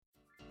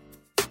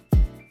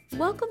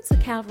Welcome to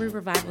Calvary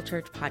Revival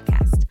Church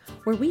podcast,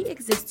 where we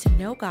exist to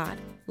know God,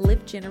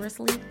 live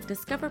generously,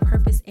 discover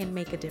purpose, and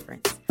make a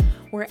difference.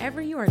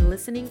 Wherever you are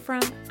listening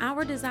from,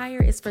 our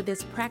desire is for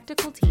this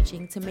practical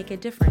teaching to make a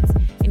difference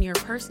in your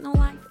personal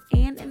life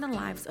and in the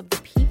lives of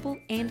the people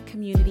and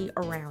community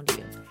around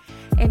you.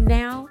 And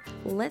now,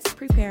 let's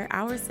prepare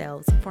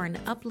ourselves for an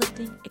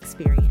uplifting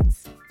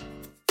experience.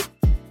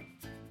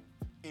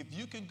 If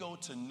you could go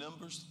to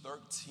Numbers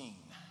 13,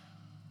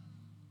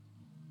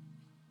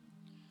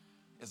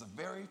 it's a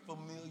very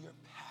familiar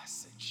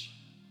passage.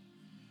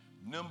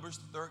 Numbers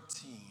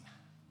 13.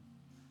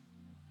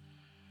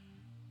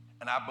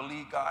 And I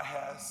believe God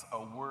has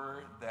a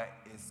word that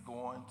is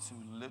going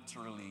to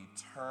literally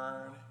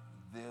turn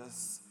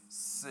this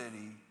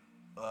city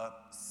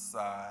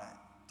upside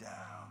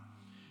down,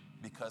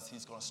 because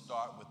he's going to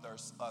start with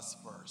us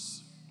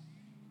first.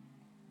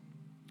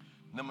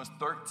 Numbers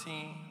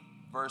 13,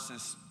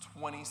 verses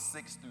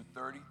 26 through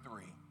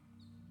 33.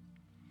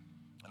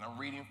 And I'm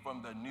reading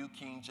from the New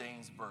King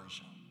James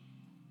Version.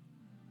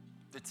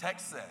 The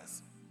text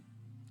says,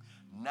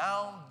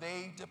 "Now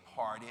they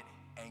departed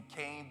and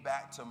came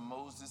back to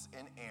Moses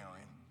and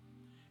Aaron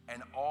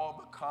and all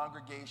the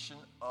congregation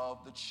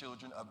of the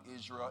children of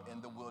Israel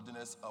in the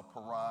wilderness of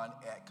Paran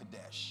at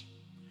Kadesh.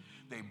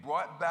 They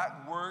brought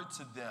back word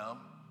to them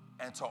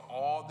and to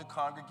all the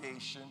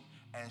congregation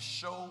and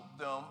showed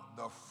them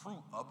the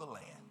fruit of the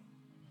land.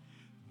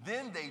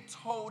 Then they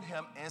told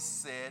him and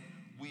said,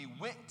 'We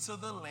went to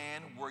the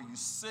land where you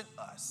sent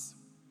us.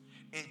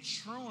 It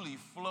truly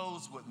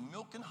flows with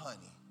milk and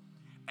honey,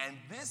 and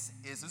this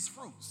is its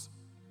fruits.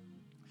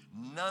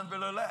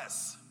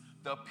 Nevertheless,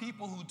 the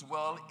people who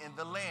dwell in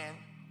the land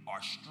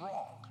are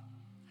strong.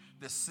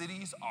 The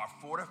cities are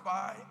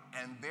fortified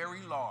and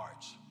very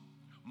large.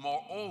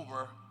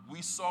 Moreover,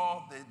 we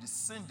saw the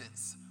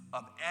descendants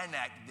of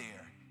Anak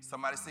there.'"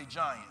 Somebody say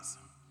giants.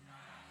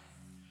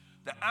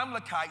 "The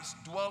Amalekites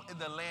dwell in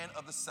the land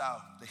of the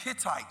south. The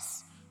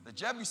Hittites, the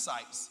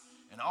Jebusites,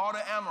 and all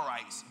the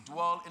Amorites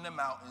dwell in the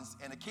mountains,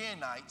 and the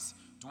Canaanites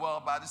dwell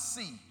by the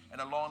sea and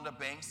along the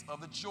banks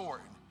of the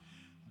Jordan."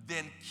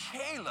 Then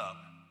Caleb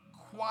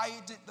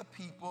quieted the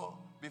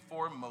people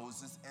before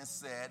Moses and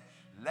said,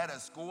 "Let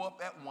us go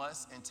up at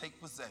once and take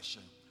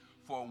possession,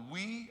 for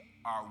we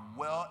are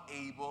well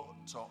able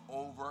to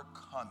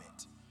overcome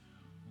it."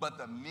 But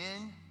the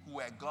men who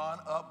had gone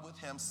up with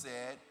him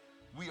said,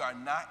 "We are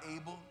not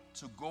able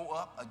to go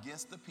up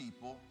against the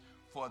people,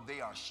 for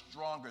they are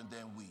stronger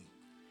than we."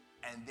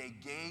 And they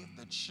gave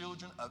the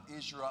children of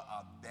Israel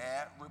a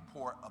bad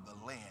report of the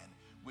land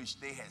which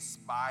they had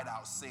spied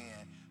out,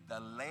 saying, "The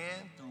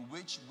land through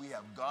which we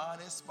have gone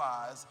as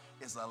spies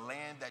is a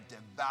land that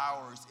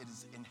devours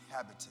its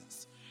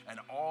inhabitants, and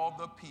all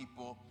the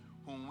people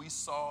whom we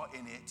saw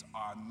in it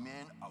are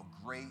men of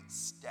great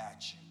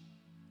stature.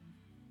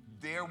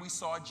 There we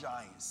saw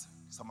giants."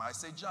 Somebody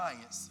say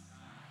giants.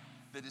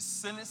 "The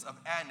descendants of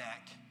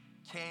Anak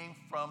came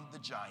from the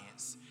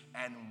giants,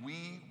 and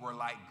we were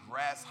like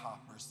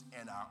grasshoppers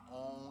in our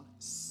own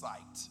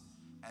sight,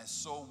 and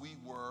so we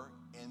were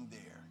in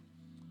there."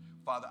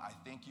 Father, I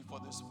thank you for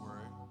this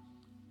word.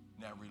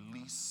 Now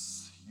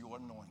release your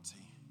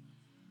anointing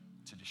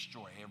to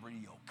destroy every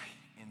yoke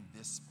in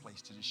this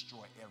place, to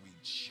destroy every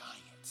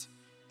giant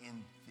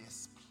in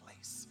this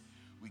place.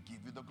 We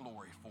give you the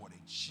glory for it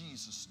in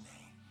Jesus'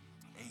 name.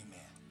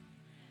 Amen.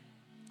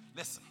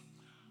 Listen,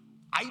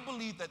 I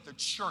believe that the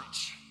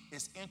church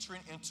is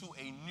entering into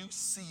a new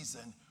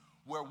season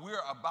where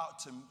we're about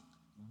to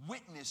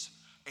witness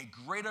a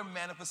greater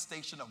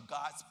manifestation of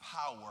God's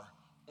power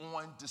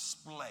on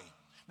display.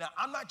 Now,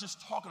 I'm not just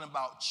talking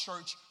about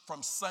church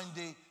from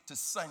Sunday to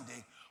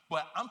Sunday,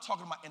 but I'm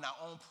talking about in our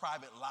own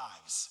private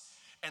lives,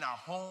 in our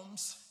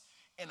homes,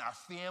 in our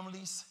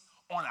families,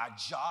 on our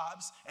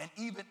jobs, and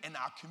even in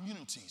our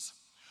communities.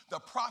 The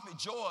prophet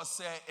Joel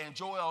said in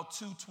Joel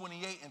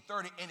 2:28 and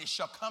 30, "And it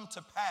shall come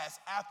to pass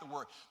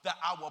afterward that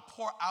I will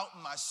pour out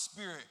my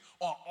spirit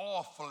on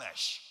all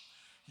flesh.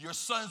 Your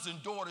sons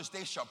and daughters,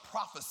 they shall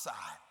prophesy.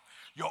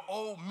 Your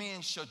old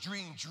men shall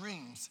dream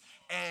dreams,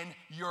 and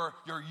your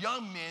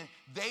young men,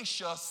 they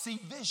shall see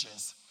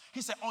visions."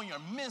 He said, "On your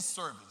men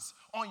servants,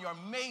 on your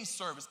maid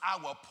servants, I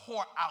will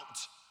pour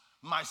out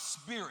my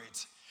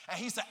spirit." And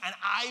he said, "And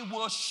I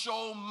will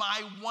show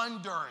my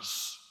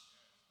wonders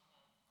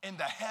in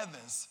the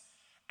heavens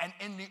and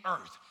in the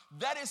earth."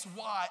 That is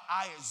why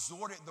I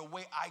exhorted the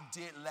way I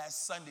did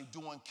last Sunday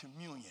during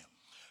communion.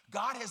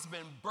 God has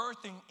been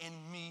birthing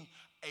in me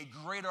a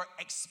greater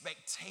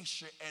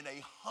expectation and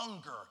a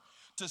hunger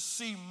to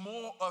see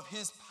more of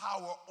his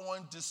power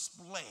on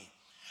display.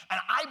 And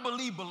I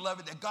believe,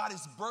 beloved, that God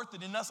is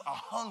birthing in us a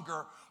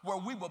hunger where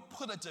we will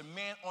put a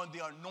demand on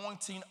the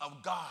anointing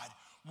of God,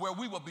 where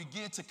we will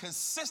begin to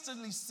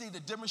consistently see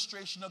the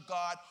demonstration of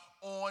God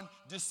on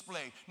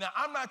display. Now,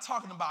 I'm not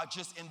talking about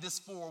just in this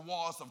four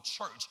walls of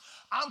church.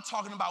 I'm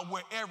talking about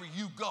wherever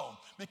you go.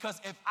 Because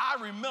if I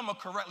remember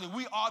correctly,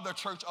 we are the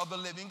church of the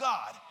living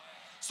God.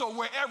 So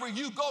wherever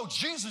you go,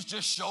 Jesus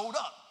just showed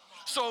up.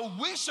 So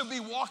we should be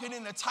walking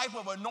in the type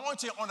of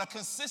anointing on a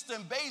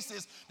consistent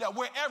basis that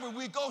wherever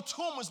we go,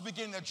 tumors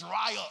begin to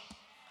dry up.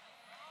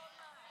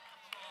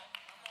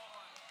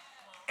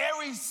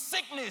 Every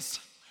sickness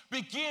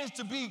begins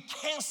to be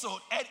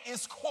canceled at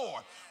its core.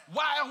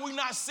 Why are we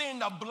not seeing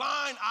the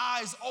blind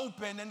eyes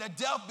open and the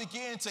deaf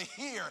begin to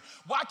hear?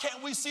 Why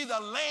can't we see the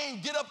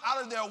lame get up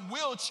out of their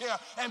wheelchair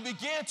and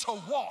begin to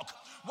walk?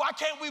 Why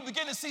can't we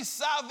begin to see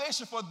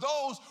salvation for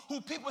those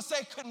who people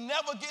say could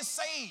never get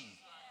saved?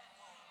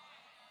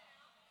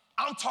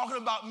 I'm talking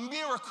about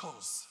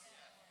miracles,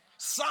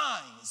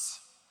 signs,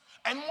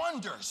 and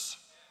wonders.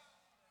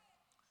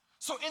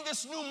 So in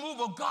this new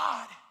move of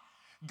God,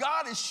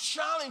 God is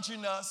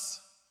challenging us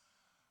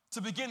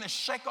to begin to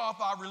shake off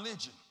our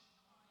religion.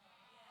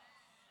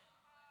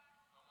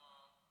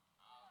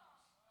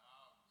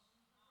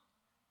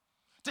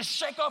 To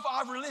shake off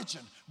our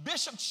religion.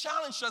 Bishop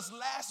challenged us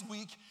last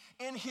week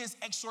in his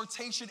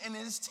exhortation and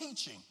in his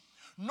teaching.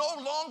 No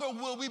longer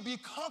will we be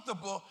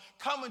comfortable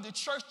coming to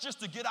church just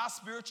to get our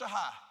spiritual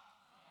high,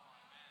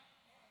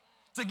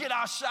 to get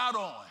our shout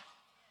on,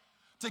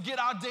 to get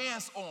our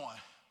dance on,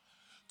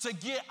 to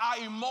get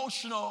our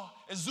emotional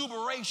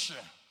exuberation.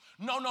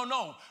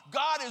 No.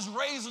 God is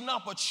raising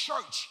up a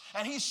church,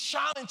 and he's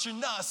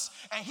challenging us,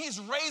 and he's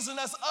raising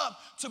us up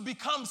to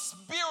become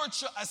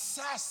spiritual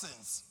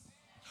assassins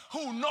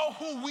who know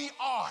who we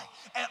are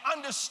and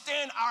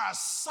understand our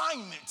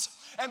assignment.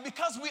 And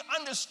because we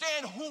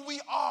understand who we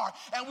are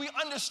and we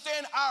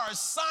understand our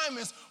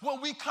assignments,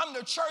 when we come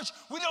to church,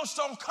 we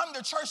don't come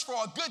to church for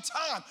a good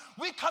time.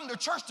 We come to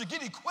church to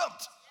get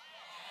equipped.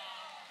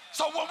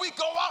 So when we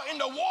go out in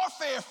the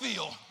warfare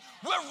field,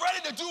 we're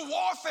ready to do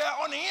warfare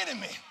on the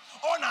enemy,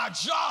 on our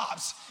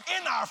jobs,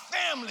 in our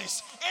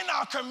families, in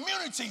our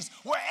communities.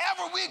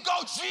 Wherever we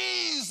go,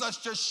 Jesus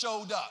just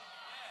showed up.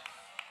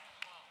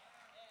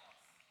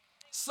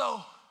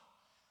 So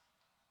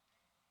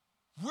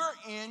we're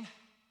in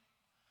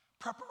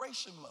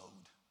preparation mode.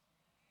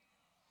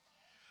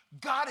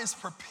 God is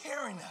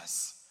preparing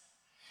us.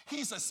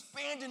 He's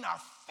expanding our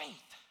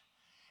faith,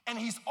 and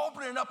he's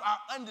opening up our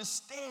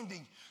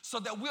understanding so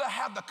that we'll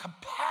have the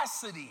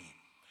capacity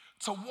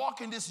to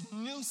walk in this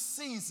new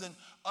season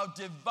of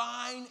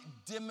divine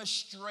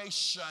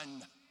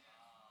demonstration.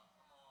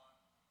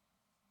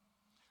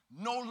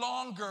 No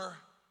longer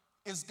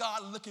is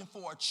God looking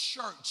for a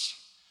church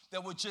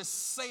that would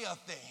just say a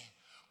thing,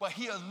 but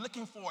he is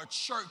looking for a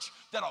church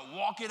that'll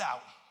walk it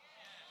out.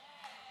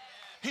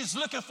 He's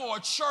looking for a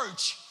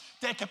church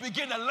that can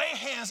begin to lay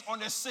hands on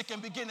the sick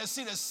and begin to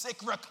see the sick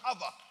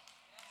recover.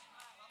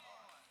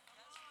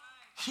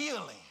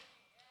 Healing,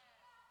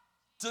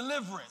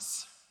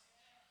 deliverance,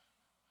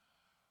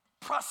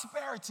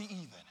 prosperity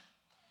even.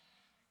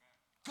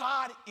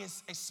 God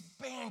is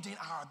expanding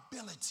our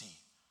ability.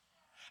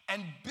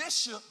 And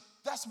Bishop,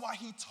 that's why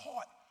he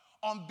taught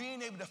on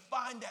being able to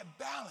find that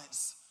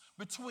balance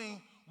between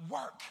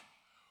work,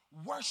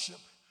 worship,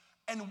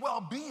 and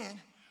well-being,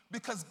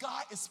 because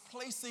God is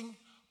placing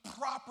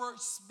proper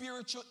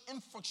spiritual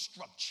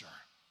infrastructure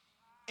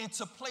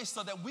into place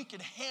so that we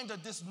can handle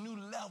this new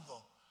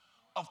level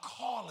of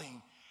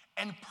calling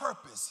and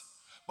purpose.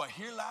 But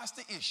here lies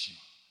the issue.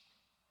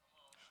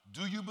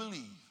 Do you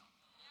believe?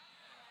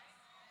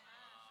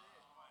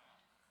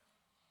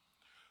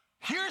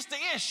 Here's the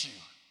issue.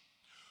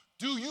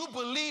 Do you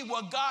believe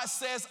what God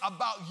says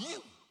about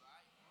you?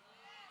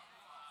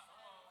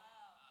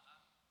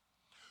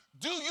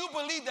 Do you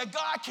believe that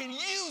God can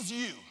use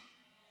you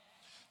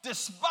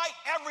despite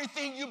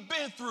everything you've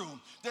been through,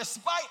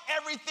 despite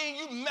everything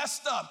you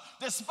messed up,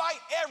 despite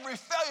every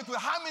failure? But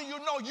how many of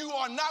you know you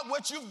are not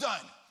what you've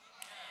done?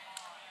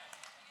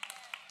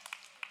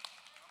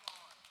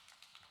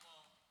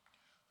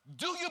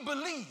 Do you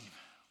believe?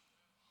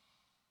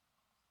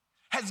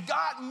 Has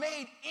God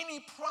made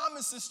any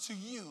promises to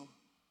you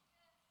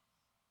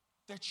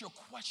that you're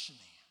questioning?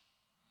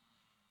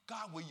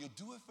 God, will you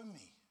do it for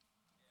me?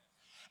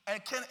 And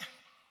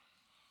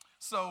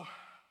so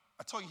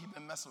I told you he'd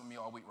been messing with me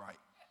all week, right?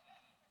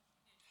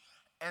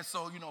 And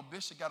so,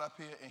 Bishop got up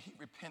here and he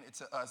repented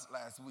to us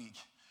last week.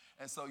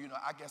 And so,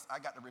 I guess I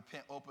got to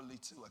repent openly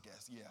too, I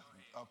guess. Yeah,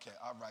 okay,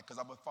 all right, because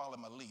I'm going to follow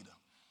my leader.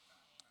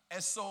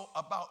 And so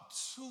about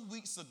 2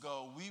 weeks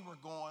ago, we were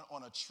going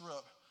on a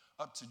trip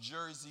up to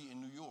Jersey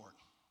and New York.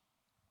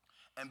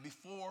 And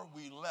before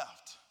we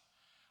left,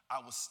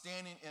 I was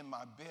standing in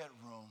my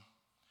bedroom,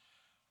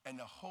 and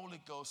the Holy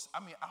Ghost, I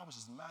was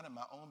just minding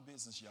my own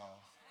business,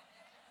 y'all.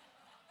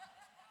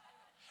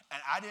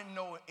 And I didn't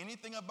know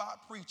anything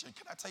about preaching.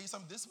 Can I tell you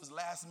something? This was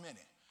last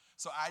minute.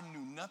 So I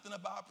knew nothing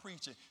about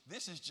preaching.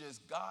 This is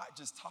just God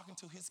just talking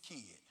to his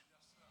kid.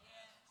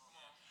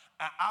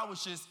 And I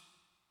was just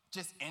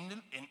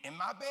in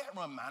my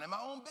bedroom, minding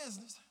my own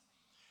business.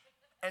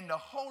 And the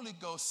Holy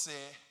Ghost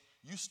said,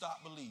 you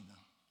stop believing.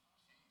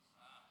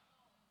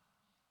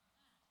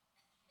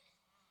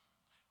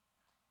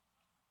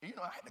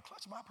 I had to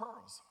clutch my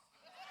pearls.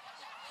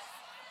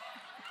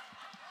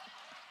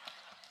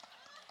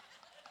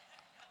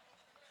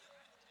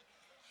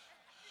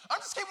 I'm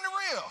just keeping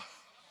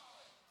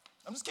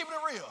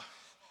it real.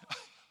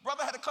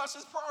 Brother had to clutch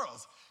his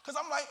pearls. Because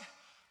I'm like,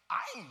 I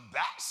ain't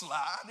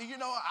backslide. You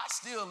know, I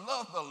still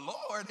love the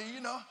Lord. And,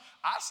 you know,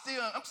 I'm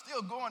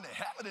still going to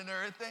heaven and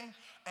everything.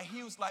 And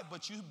he was like,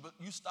 but you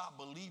stopped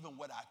believing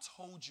what I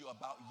told you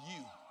about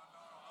you.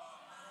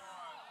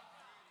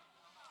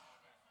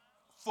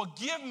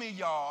 Forgive me,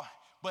 y'all,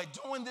 but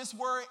doing this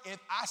word, if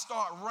I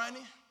start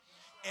running,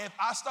 if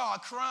I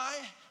start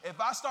crying, if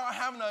I start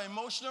having an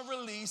emotional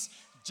release,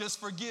 just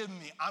forgive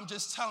me. I'm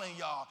just telling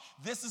y'all,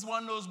 this is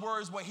one of those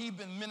words where he's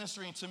been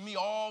ministering to me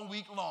all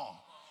week long.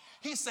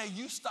 He said,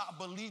 you stop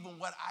believing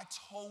what I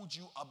told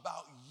you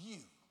about you.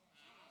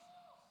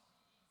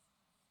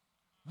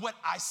 What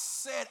I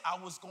said I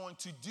was going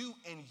to do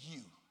in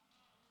you.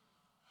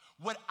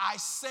 What I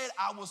said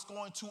I was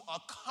going to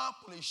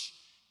accomplish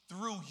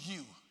through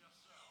you.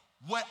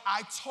 What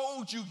I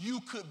told you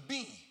you could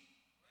be.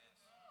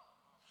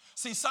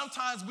 See,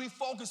 sometimes we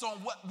focus on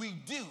what we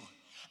do,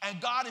 and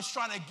God is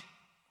trying to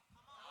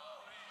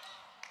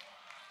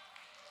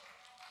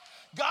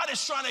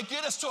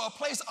get us to a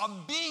place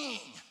of being.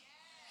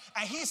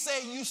 And he's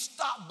saying, you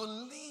stop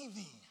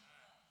believing.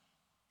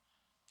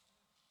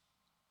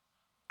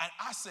 And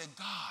I said,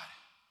 God,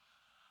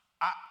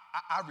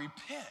 I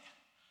repent.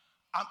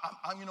 I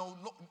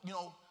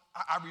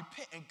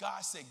repent. And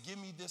God said, give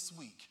me this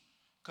week.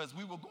 Because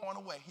we were going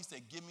away. He said,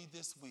 give me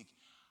this week.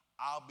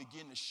 I'll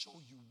begin to show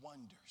you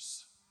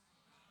wonders.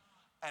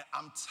 And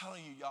I'm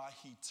telling you, y'all,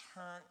 he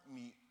turned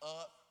me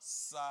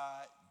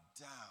upside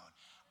down.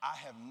 I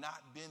have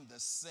not been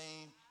the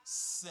same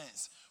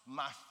since.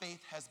 My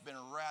faith has been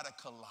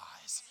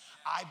radicalized.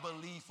 I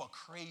believe for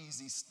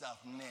crazy stuff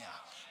now.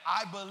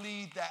 I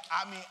believe that,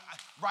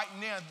 right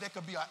now there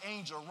could be an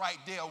angel right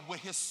there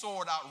with his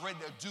sword out ready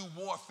to do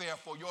warfare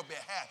for your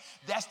behalf.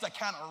 That's the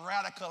kind of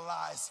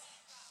radicalized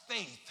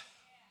faith.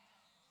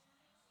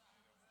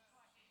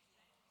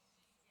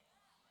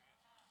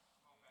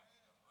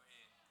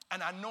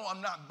 And I know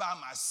I'm not by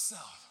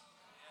myself.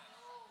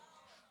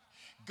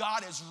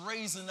 God is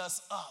raising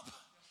us up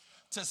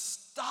to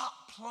stop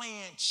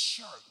playing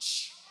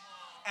church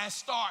and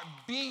start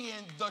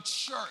being the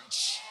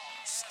church.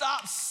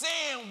 Stop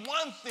saying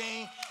one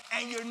thing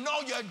and you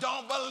know you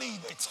don't believe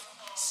it.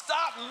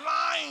 Stop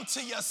lying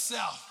to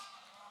yourself.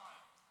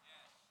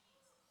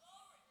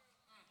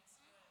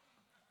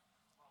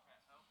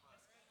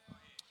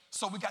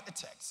 So we got the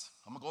text.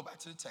 I'm going to go back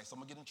to the text. I'm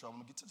going to get in trouble.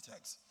 I'm going to get to the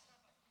text.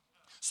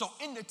 So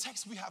in the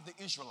text, we have the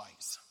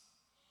Israelites,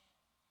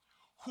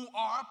 who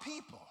are a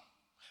people,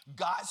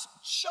 God's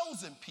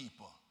chosen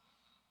people.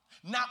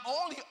 Not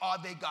only are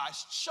they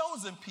God's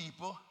chosen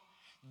people,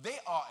 they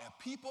are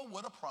a people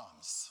with a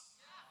promise.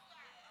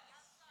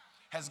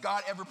 Has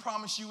God ever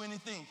promised you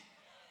anything?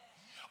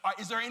 Or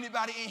is there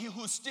anybody in here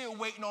who's still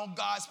waiting on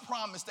God's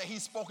promise that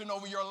he's spoken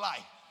over your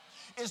life?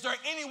 Is there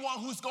anyone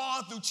who's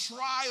gone through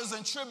trials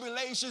and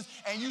tribulations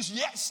and you're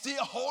yet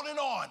still holding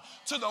on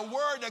to the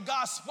word that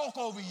God spoke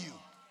over you?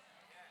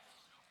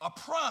 A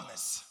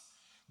promise,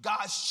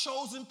 God's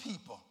chosen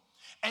people.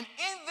 And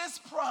in this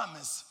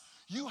promise,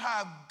 you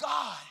have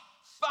God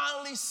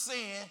finally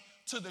saying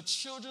to the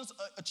children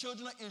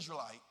of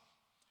Israelite,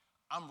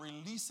 I'm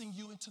releasing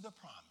you into the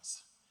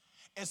promise.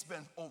 It's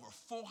been over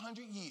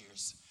 400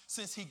 years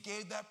since he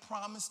gave that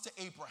promise to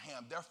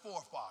Abraham, their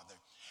forefather.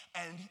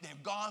 And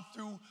they've gone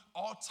through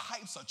all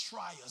types of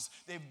trials.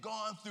 They've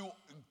gone through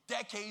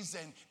decades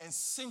and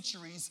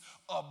centuries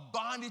of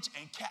bondage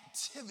and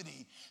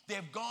captivity.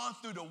 They've gone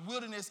through the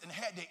wilderness and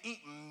had to eat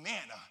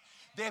manna.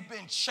 They've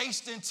been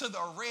chased into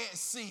the Red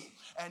Sea,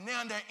 and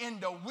now they're in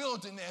the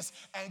wilderness,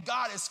 and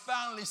God is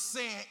finally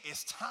saying,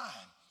 it's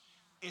time.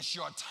 It's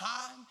your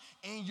time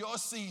in your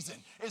season.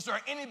 Is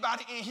there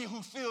anybody in here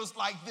who feels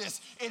like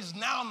this? It is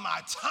now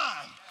my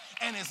time,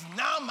 and it's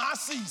now my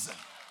season.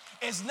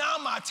 It's now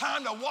my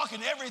time to walk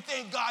in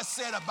everything God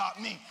said about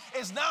me.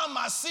 It's now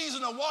my season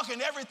to walk in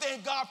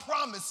everything God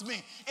promised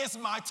me. It's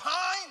my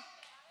time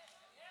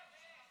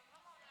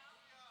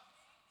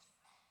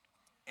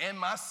and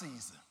my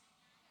season.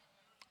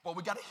 But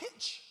we got a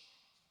hitch.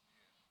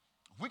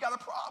 We got a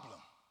problem.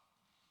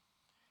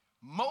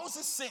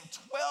 Moses sent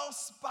 12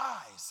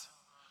 spies,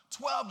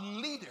 12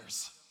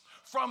 leaders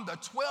from the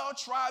 12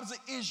 tribes of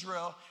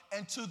Israel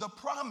into the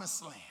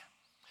promised land.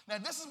 Now,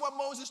 this is what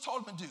Moses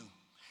told them to do.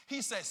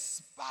 He said,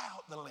 spy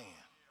out the land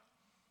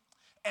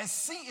and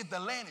see if the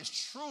land is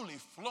truly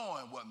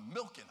flowing with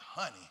milk and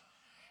honey.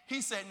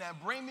 He said, now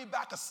bring me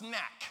back a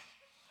snack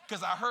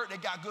because I heard they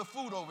got good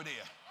food over there.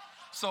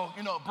 So,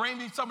 bring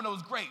me some of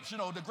those grapes.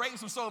 The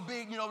grapes were so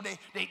big,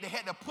 they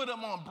had to put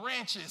them on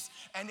branches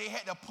and they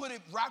had to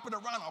wrap it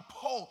around a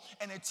pole.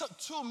 And it took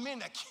 2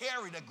 men to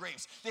carry the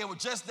grapes. They were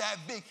just that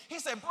big. He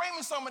said, bring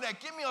me some of that.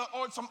 Give me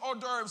some hors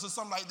d'oeuvres or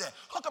something like that.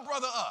 Hook a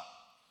brother up.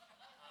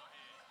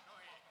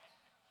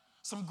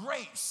 Some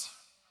grapes,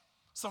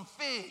 some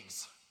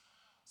figs,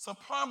 some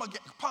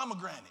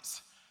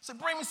pomegranates. He said,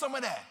 bring me some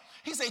of that.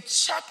 He said,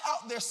 check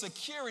out their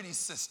security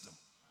system.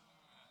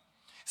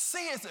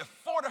 See, is it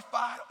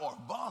fortified or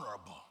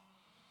vulnerable?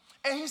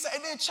 And he said,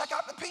 and then check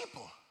out the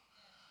people.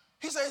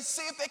 He said,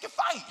 see if they can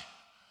fight.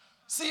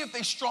 See if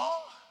they're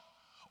strong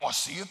or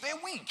see if they're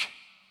weak.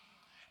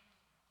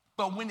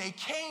 But when they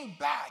came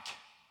back,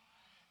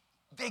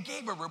 they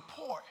gave a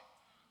report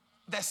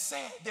that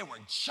said there were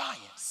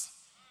giants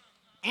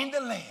in the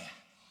land.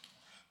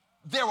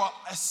 There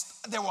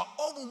were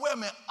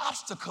overwhelming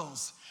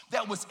obstacles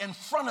that was in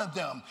front of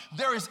them.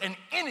 There is an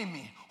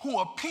enemy who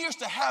appears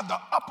to have the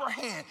upper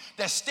hand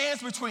that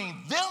stands between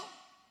them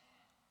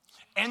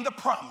and the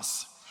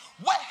promise.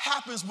 What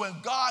happens when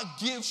God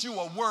gives you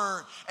a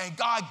word and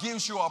God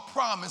gives you a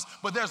promise,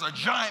 but there's a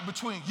giant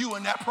between you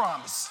and that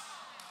promise?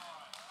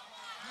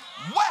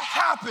 What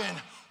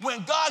happened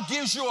when God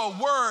gives you a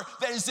word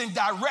that is in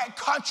direct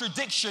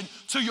contradiction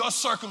to your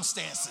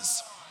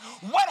circumstances?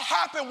 What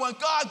happened when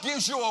God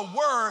gives you a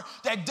word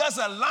that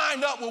doesn't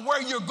line up with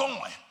where you're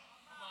going?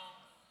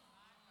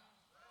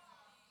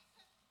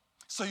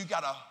 So you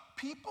got a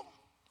people,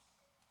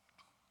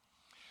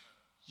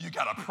 you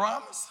got a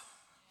promise,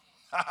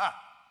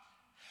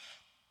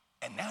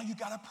 and now you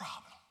got a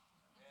problem.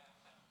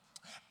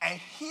 And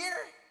here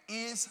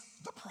is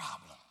the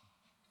problem.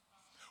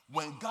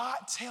 When God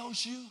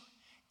tells you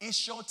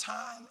it's your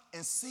time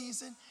and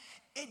season,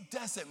 it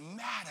doesn't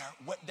matter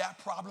what that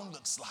problem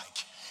looks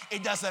like.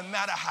 It doesn't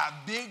matter how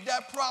big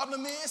that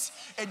problem is.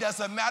 It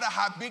doesn't matter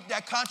how big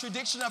that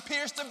contradiction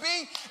appears to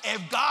be.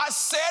 If God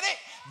said it,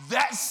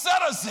 that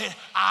settles it.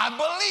 I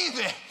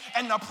believe it.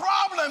 And the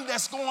problem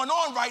that's going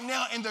on right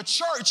now in the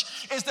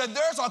church is that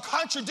there's a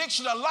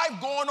contradiction of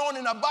life going on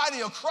in the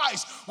body of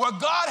Christ where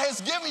God has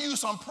given you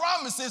some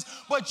promises,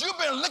 but you've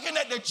been looking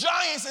at the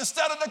giants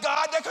instead of the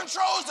God that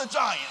controls the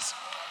giants.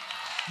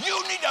 You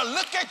need to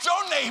look at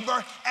your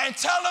neighbor and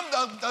tell them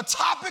the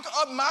topic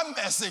of my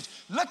message.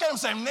 Look at him and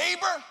say,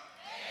 neighbor,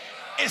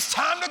 it's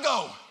time to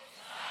go.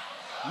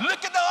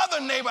 Look at the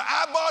other neighbor,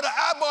 eyeball to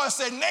eyeball, and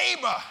say,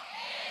 neighbor,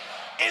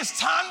 it's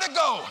time to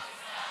go.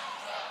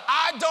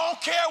 I don't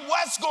care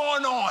what's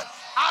going on.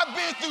 I've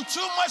been through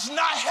too much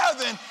not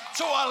heaven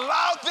to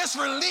allow this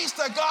release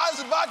that God is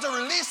about to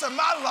release in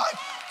my life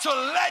to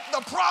let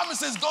the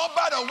promises go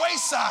by the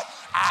wayside.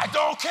 I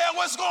don't care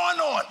what's going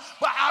on,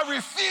 but I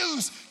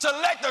refuse to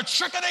let the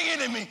trick of the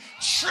enemy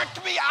trick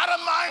me out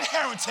of my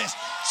inheritance,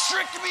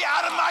 trick me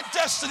out of my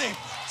destiny,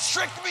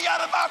 trick me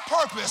out of my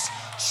purpose,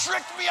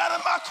 trick me out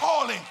of my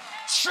calling,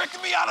 trick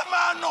me out of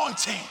my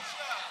anointing.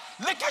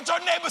 Look at your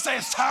neighbor and say,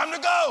 it's time to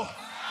go.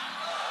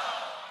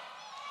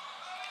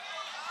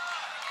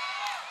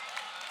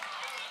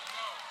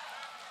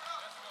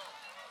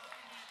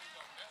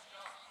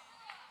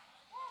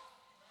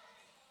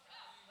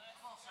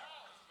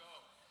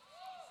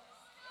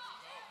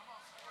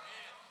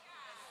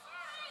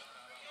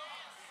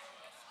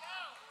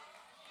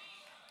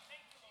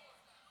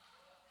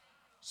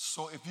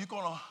 So if you're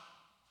going to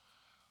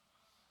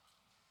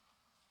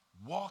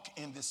walk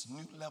in this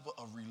new level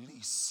of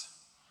release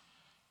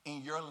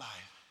in your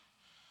life,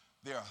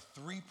 there are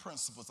 3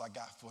 principles I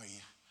got for you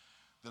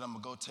that I'm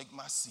going to go take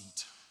my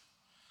seat.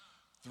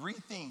 3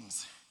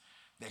 things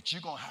that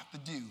you're going to have to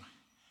do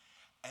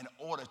in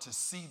order to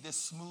see this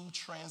smooth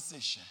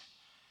transition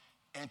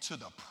into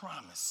the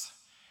promise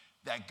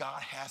that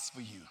God has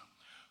for you.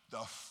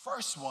 The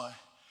first one,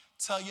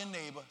 tell your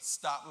neighbor,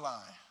 stop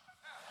lying.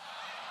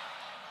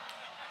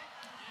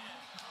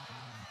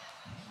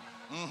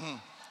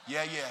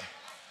 Yeah.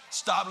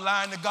 Stop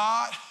lying to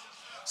God.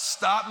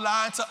 Stop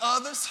lying to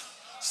others.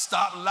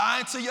 Stop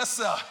lying to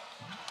yourself.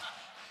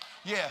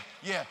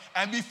 Yeah.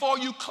 And before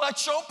you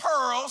clutch your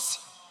pearls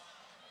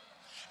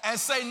and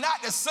say,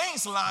 not the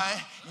saints lying,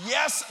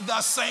 yes, the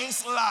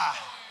saints lie.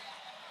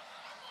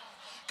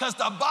 Because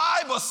the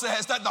Bible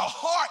says that the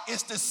heart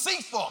is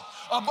deceitful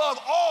above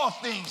all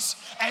things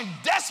and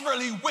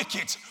desperately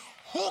wicked.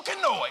 Who can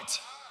know it?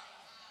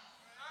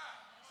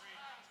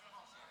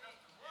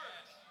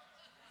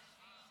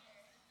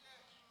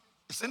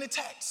 It's in the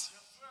text.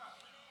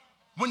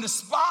 When the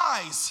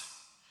spies,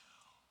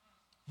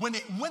 when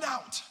they went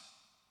out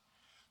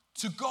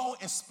to go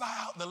and spy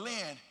out the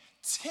land,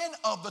 10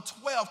 of the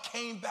 12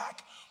 came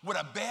back with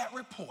a bad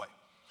report.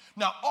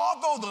 Now,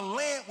 although the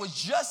land was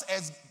just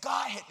as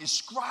God had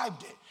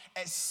described it,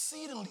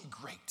 exceedingly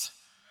great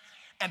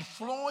and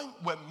flowing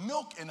with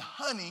milk and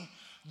honey,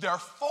 their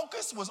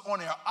focus was on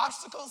their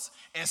obstacles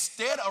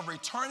instead of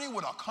returning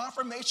with a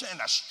confirmation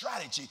and a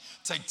strategy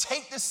to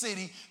take the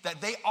city. That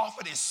they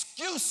offered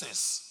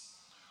excuses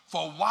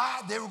for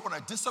why they were going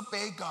to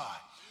disobey God.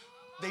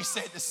 They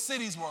said the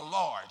cities were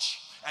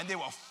large and they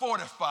were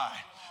fortified.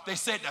 They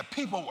said the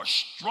people were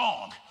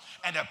strong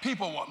and the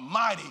people were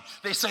mighty.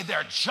 They said there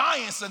are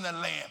giants in the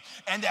land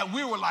and that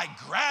we were like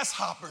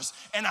grasshoppers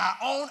in our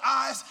own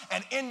eyes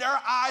and in their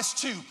eyes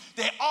too.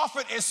 They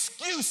offered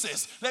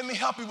excuses. Let me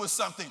help you with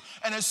something.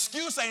 An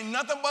excuse ain't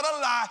nothing but a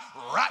lie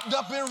wrapped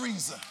up in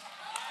reason.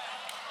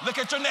 Look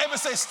at your neighbor and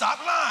say, stop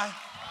lying.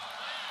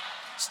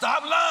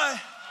 Stop lying.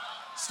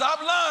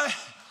 Stop lying.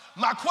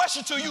 My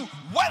question to you,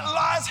 what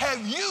lies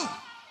have you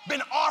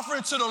been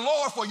offering to the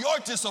Lord for your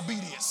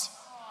disobedience?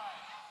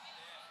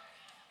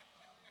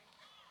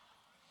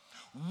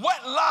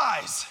 What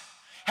lies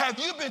have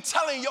you been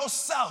telling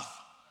yourself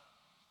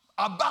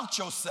about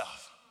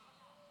yourself?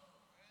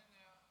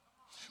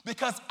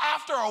 Because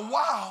after a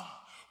while,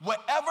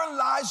 whatever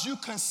lies you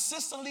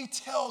consistently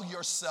tell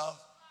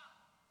yourself,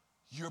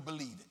 you're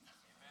believing.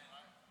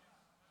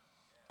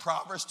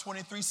 Proverbs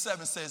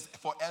 23:7 says,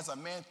 for as a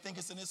man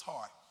thinketh in his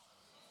heart,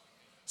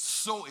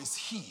 so is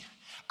he.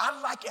 I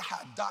like it how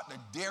Dr.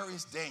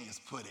 Darius Daniels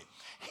put it.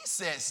 He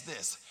says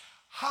this,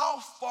 how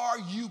far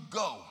you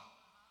go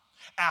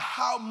and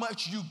how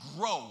much you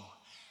grow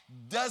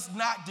does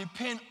not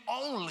depend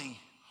only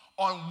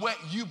on what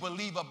you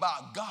believe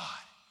about God,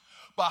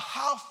 but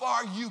how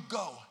far you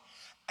go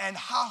and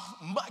how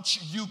much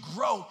you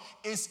grow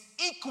is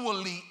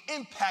equally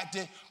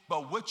impacted by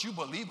what you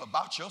believe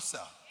about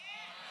yourself.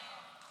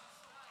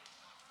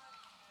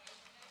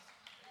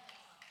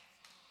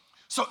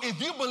 So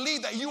if you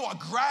believe that you are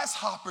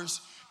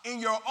grasshoppers in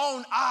your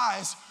own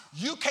eyes,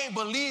 you can't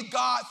believe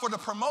God for the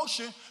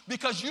promotion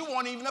because you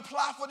won't even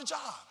apply for the job.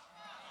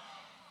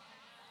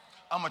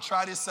 I'm going to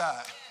try this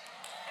side.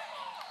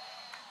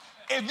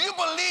 If you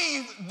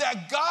believe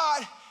that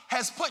God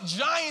has put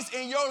giants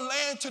in your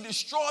land to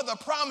destroy the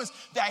promise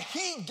that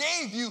he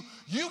gave you,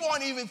 you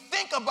won't even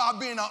think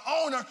about being an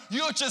owner.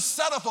 You'll just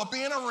settle for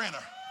being a renter.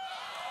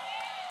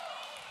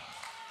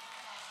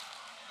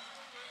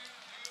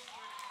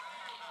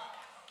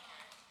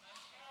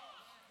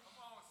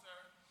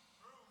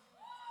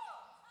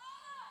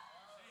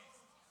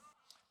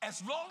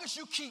 As long as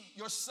you keep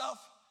yourself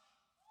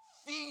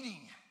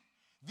feeding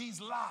these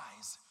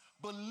lies,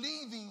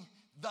 believing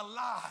the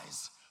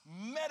lies,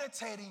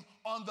 meditating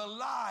on the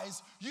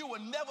lies, you will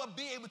never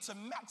be able to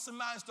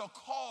maximize the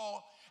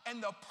call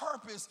and the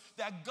purpose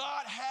that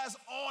God has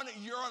on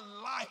your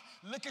life.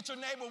 Look at your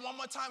neighbor one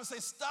more time and say,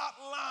 stop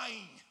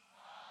lying.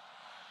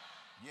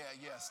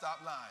 Yeah, stop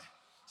lying.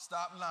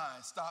 Stop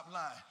lying, stop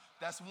lying.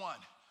 That's one.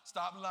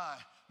 Stop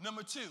lying.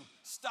 Number two,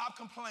 stop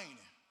complaining.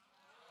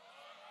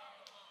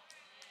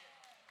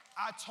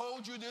 I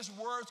told you this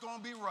word's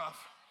gonna be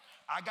rough.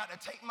 I got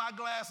to take my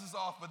glasses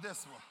off for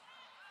this one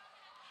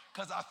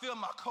because I feel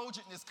my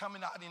cogentness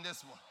coming out in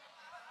this one.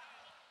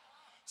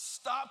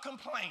 Stop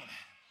complaining.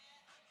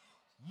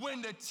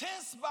 When the 10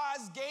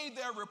 spies gave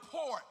their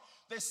report,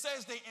 that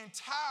says the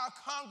entire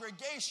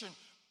congregation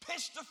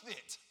pitched a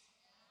fit.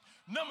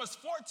 Numbers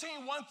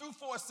 14,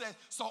 1-4 says,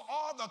 so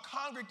all the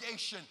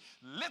congregation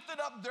lifted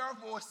up their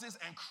voices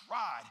and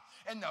cried,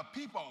 and the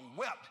people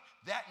wept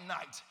that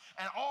night.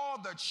 And all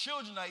the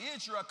children of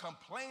Israel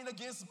complained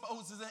against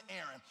Moses and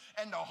Aaron.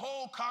 And the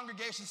whole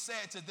congregation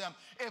said to them,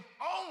 if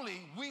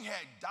only we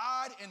had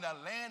died in the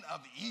land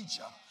of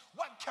Egypt.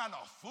 What kind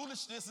of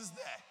foolishness is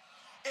that?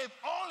 If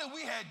only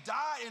we had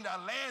died in the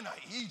land of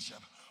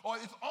Egypt. Or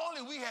if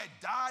only we had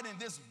died in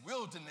this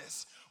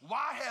wilderness.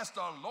 Why has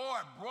the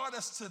Lord brought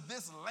us to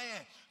this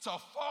land to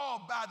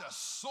fall by the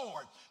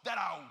sword, that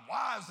our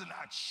wives and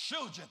our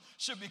children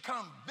should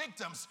become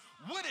victims?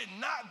 Would it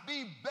not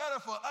be better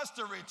for us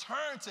to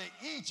return to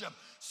Egypt?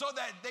 So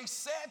that they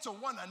said to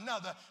one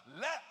another,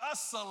 let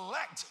us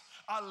select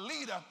a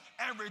leader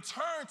and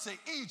return to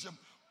Egypt.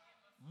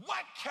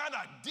 What kind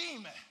of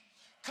demon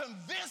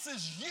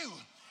convinces you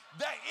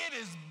that it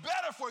is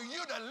better for you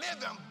to live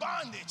in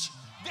bondage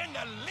than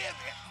to live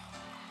in?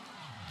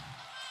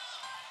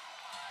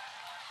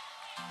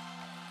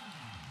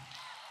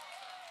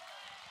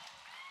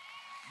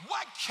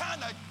 What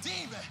kind of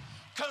demon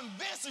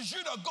convinces you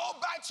to go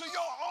back to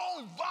your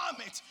own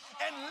vomit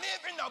and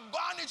live in the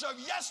bondage of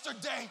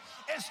yesterday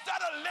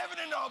instead of living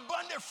in the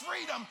abundant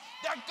freedom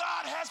that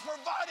God has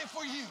provided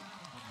for you?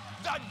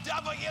 The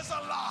devil is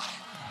a lie.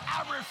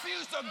 I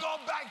refuse to go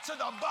back to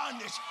the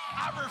bondage.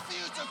 I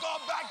refuse to go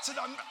back to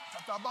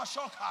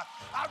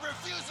I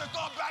refuse to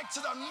go back to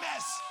the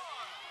mess.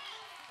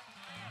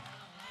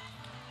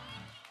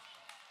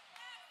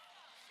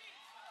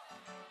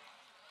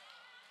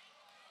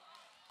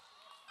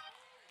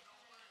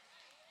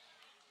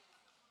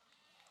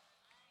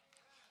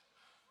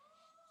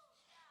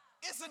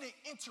 Isn't it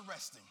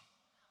interesting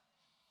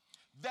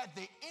that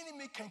the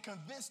enemy can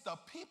convince the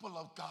people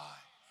of God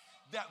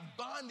that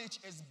bondage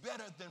is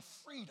better than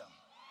freedom?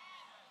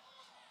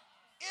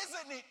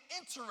 Isn't it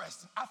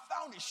interesting? I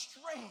found it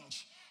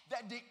strange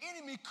that the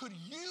enemy could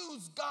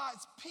use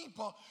God's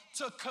people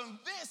to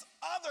convince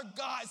other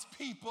God's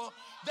people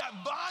that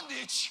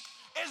bondage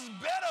is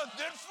better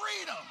than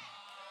freedom.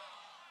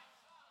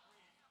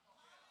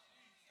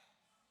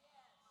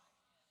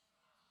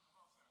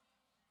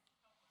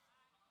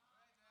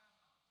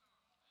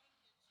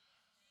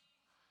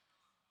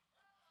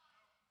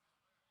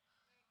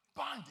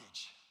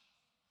 Bondage,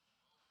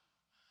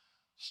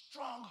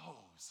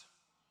 strongholds,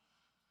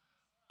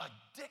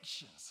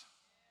 addictions,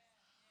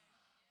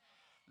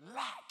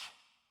 lack,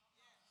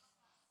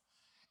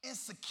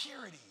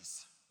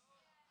 insecurities,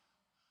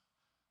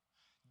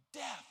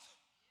 death.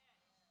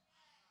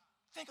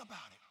 Think about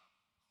it.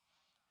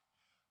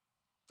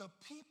 The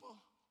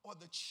people or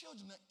the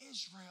children of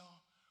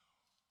Israel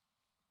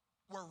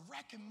were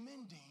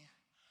recommending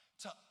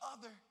to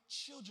other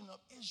children of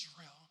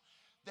Israel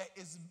that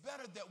it's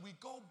better that we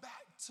go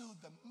back to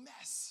the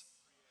mess,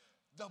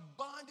 the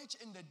bondage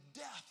and the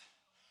death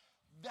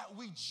that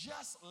we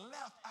just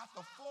left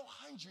after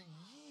 400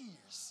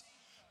 years.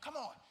 Come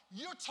on,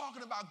 you're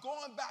talking about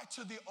going back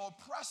to the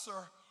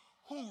oppressor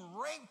who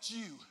raped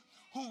you,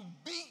 who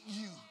beat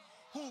you,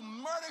 who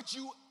murdered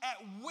you at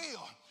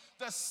will.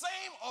 The same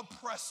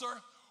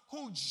oppressor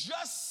who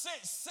just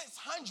sent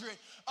 600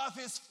 of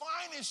his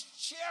finest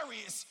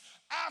chariots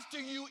after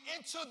you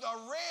into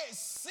the Red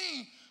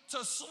Sea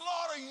to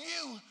slaughter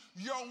you,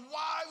 your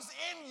wives,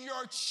 and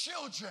your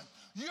children.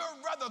 You'd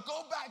rather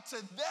go back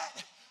to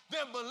that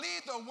than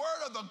believe the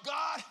word of the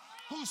God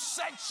who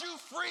set you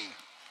free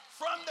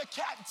from the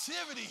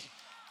captivity,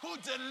 who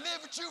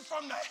delivered you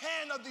from the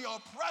hand of the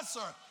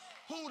oppressor,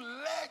 who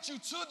led you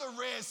to the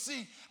Red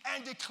Sea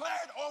and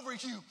declared over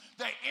you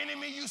the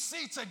enemy you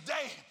see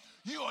today,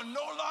 you will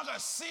no longer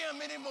see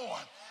him anymore.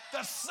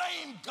 The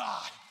same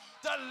God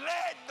that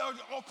led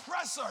the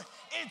oppressor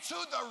into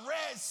the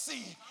Red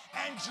Sea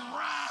and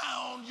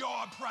drowned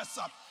your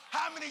oppressor.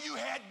 How many of you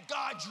had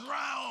God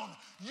drown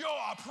your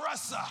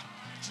oppressor,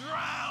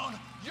 drown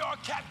your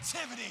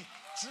captivity,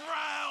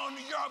 drown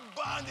your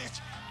bondage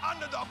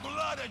under the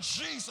blood of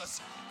Jesus,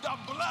 the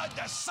blood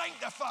that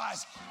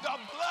sanctifies, the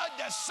blood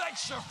that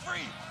sets you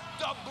free,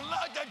 the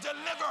blood that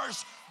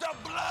delivers, the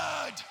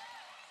blood.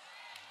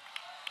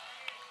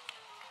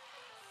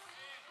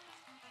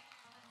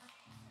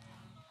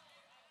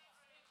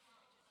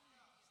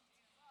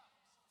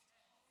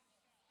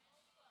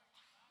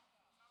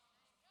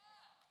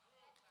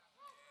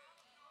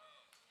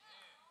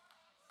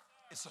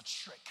 It's a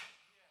trick.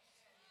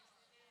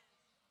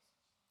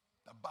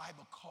 The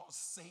Bible calls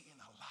Satan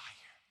a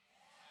liar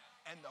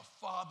and the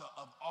father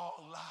of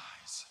all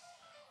lies.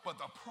 But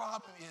the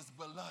problem is,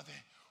 beloved,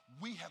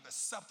 we have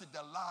accepted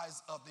the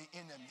lies of the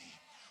enemy.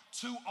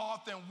 Too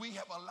often we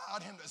have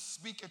allowed him to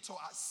speak into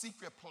our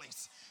secret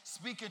place,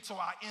 speak into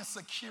our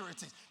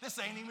insecurities. This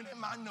ain't even in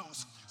my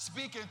notes.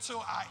 Speak into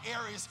our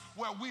areas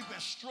where we've been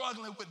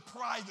struggling with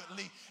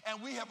privately,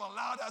 and we have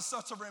allowed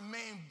ourselves to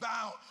remain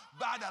bound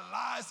by the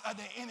lies of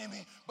the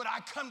enemy. But I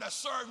come to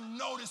serve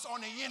notice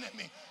on the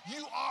enemy.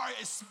 You are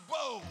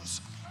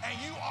exposed, and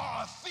you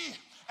are a thief.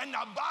 And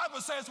the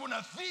Bible says when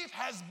a thief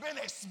has been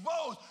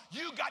exposed,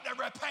 you got to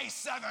repay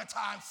 7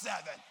 times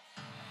 7.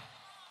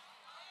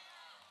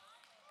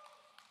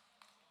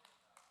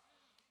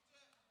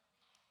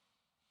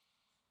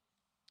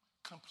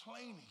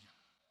 Complaining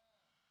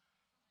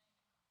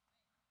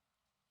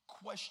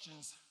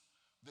questions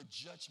the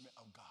judgment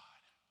of God.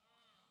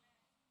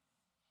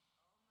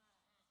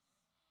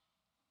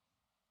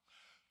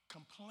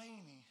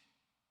 Complaining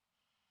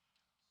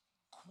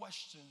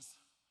questions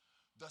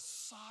the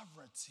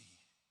sovereignty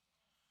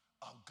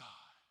of God.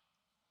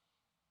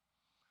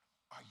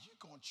 Are you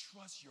going to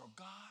trust your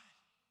God,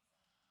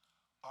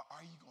 or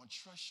are you going to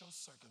trust your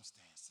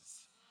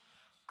circumstances?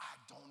 I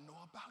don't know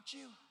about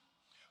you,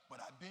 but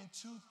I've been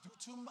through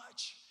too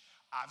much.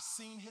 I've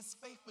seen his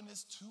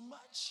faithfulness too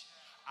much.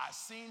 I've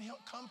seen him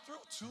come through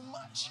too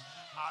much.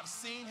 I've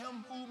seen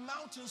him move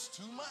mountains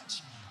too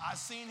much. I've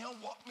seen him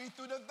walk me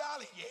through the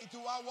valley. Yea, do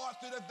I walk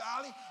through the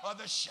valley of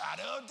the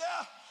shadow of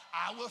death,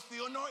 I will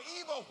feel no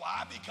evil.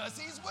 Why? Because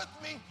he's with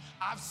me.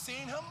 I've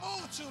seen him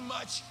move too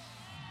much.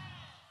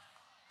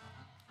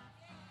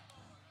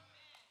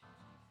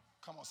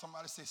 Come on,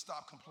 somebody say,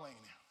 stop complaining.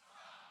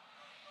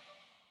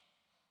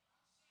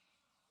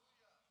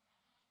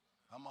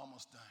 I'm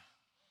almost done.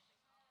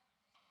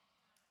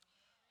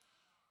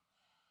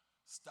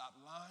 Stop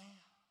lying.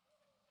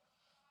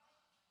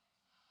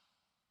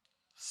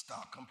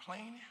 Stop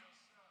complaining.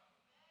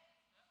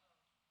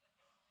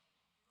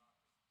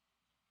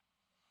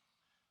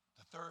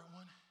 The third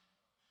one,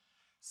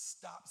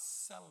 stop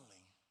settling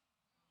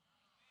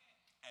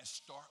and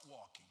start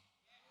walking.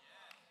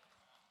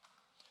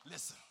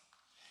 Listen,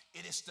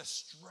 it is the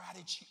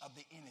strategy of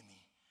the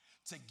enemy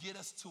to get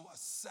us to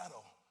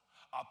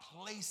a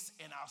place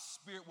in our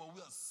spirit where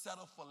we'll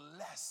settle for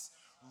less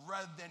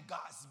rather than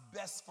God's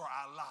best for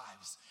our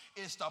lives.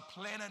 It's the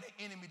plan of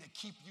the enemy to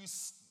keep you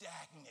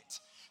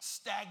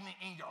stagnant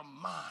in your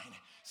mind,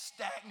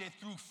 stagnant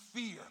through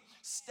fear,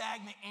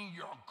 stagnant in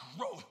your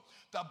growth.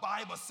 The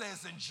Bible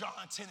says in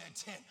John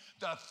 10:10,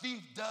 the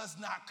thief does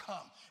not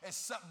come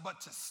except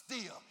but to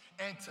steal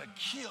and to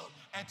kill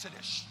and to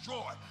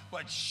destroy.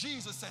 But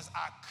Jesus says,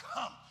 I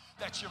come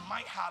that you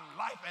might have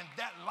life, and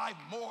that life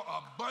more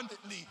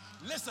abundantly.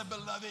 Listen,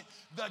 beloved,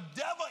 the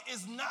devil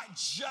is not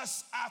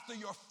just after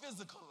your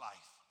physical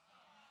life.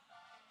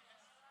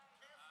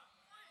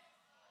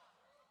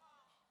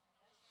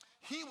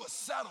 He will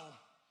settle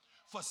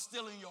for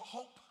stealing your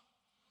hope,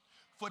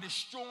 for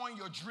destroying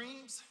your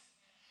dreams,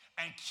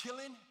 and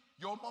killing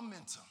your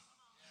momentum.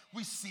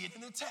 We see it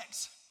in the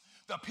text.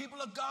 The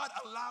people of God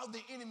allowed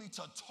the enemy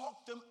to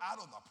talk them out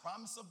of the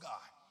promise of God.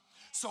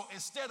 So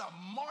instead of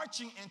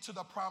marching into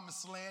the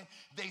promised land,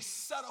 they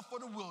settled for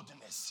the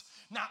wilderness.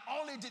 Not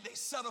only did they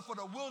settle for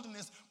the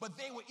wilderness, but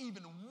they were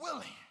even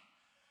willing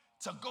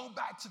to go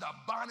back to the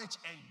bondage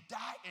and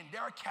die in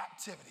their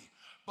captivity.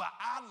 But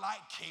I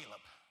like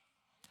Caleb.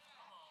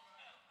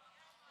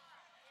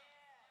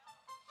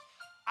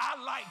 I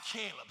like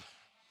Caleb.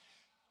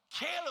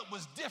 Caleb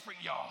was different,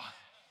 y'all.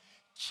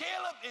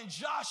 Caleb and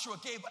Joshua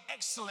gave an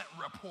excellent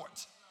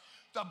report.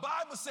 The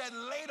Bible said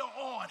later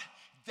on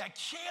that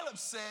Caleb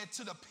said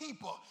to the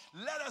people,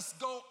 let us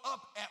go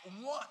up at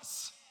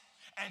once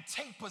and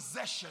take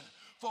possession,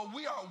 for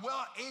we are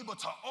well able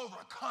to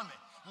overcome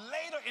it.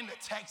 Later in the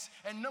text,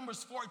 in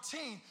Numbers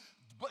 14,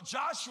 but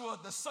Joshua,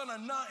 the son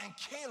of Nun, and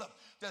Caleb,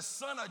 the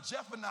son of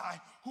Jephunneh,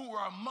 who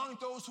were among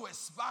those who had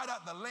spied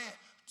out the land,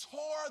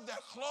 tore their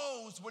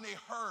clothes when they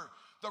heard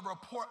the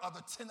report of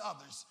the 10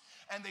 others.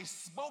 And they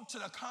spoke to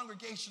the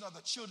congregation of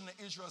the children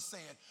of Israel,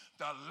 saying,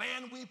 the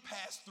land we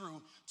passed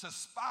through to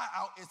spy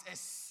out is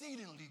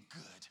exceedingly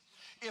good.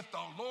 If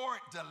the Lord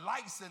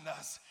delights in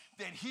us,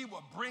 then he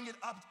will bring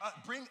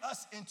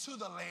us into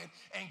the land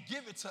and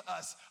give it to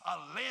us, a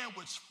land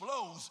which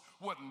flows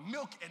with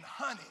milk and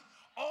honey.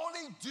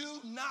 Only do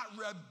not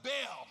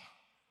rebel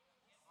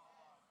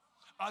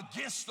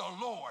against the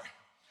Lord.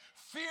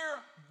 Fear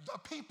the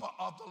people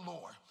of the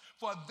Lord,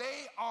 for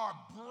they are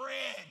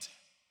bread.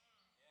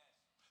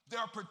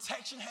 Their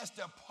protection has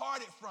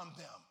departed from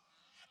them,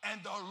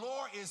 and the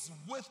Lord is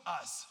with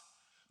us.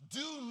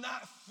 Do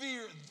not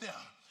fear them.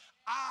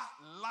 I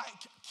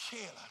like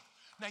Caleb.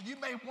 Now you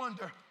may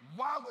wonder,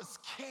 why was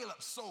Caleb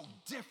so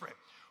different?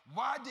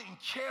 Why didn't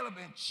Caleb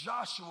and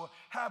Joshua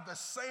have the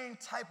same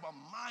type of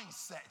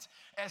mindset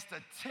as the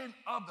 10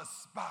 other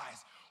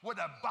spies? Well,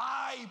 the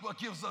Bible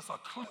gives us a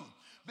clue,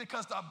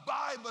 because the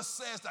Bible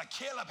says that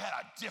Caleb had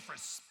a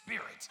different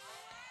spirit.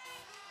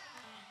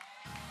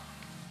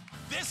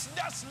 This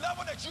next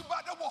level that you're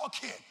about to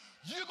walk in,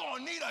 you're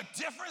going to need a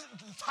different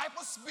type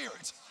of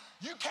spirit.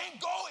 You can't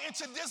go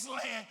into this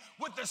land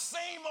with the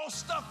same old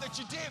stuff that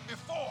you did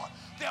before.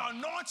 The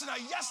anointing of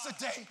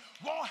yesterday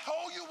won't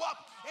hold you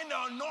up in the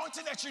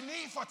anointing that you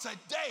need for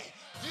today.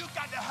 You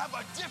got to have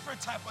a different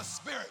type of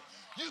spirit.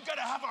 You got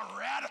to have a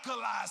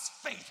radicalized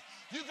faith.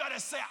 You got to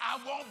say, I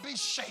won't be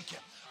shaken.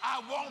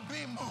 I won't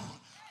be moved.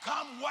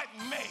 Come what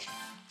may.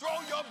 Throw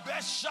your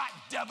best shot,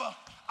 devil.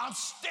 I'm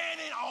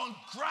standing on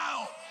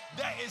ground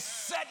that is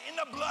set in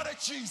the blood of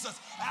Jesus,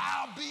 and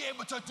I'll be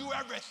able to do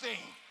everything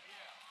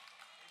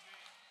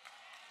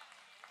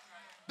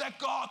that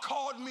God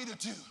called me to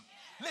do.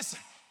 Listen,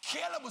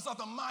 Caleb was of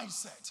the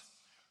mindset.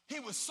 He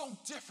was so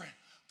different.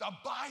 The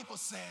Bible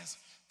says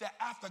that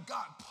after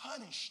God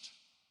punished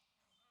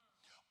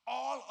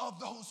all of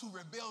those who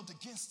rebelled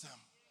against him,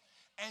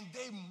 and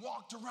they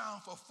walked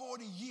around for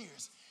 40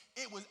 years,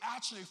 it was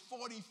actually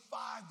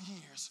 45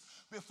 years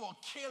before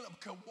Caleb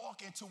could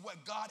walk into what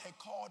God had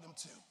called him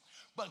to.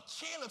 But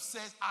Caleb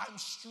says, I'm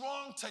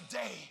strong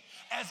today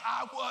as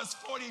I was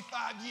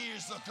 45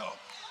 years ago.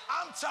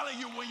 I'm telling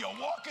you, when you're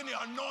walking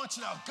the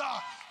anointing of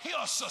God,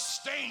 he'll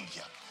sustain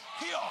you.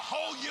 He'll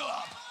hold you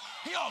up.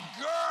 He'll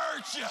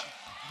gird you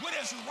with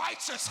his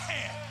righteous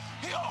hand.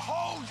 He'll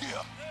hold you.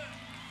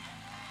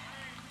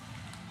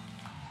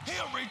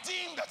 He'll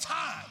redeem the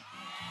time.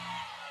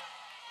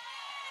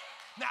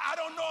 Now, I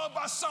don't know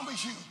about some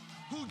of you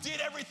who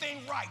did everything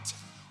right,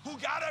 who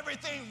got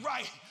everything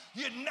right.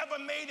 You never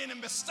made any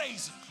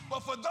mistakes.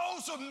 But for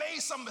those who made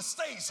some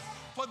mistakes,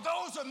 for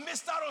those who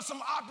missed out on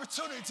some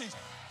opportunities,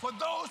 for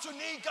those who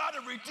need God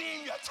to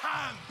redeem your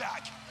time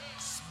back,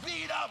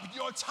 speed up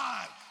your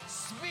time,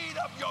 speed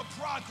up your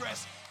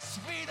progress,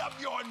 speed up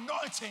your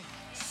anointing,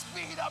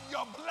 speed up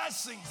your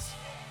blessings.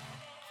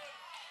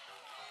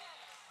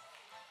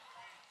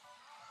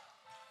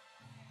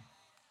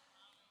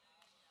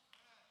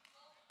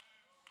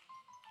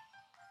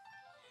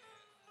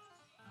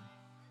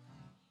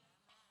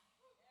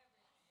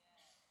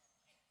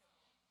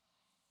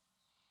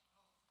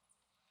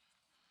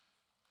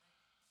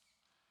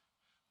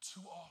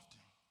 Too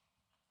often,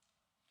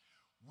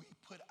 we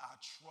put our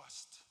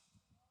trust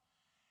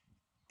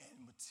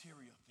in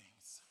material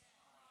things.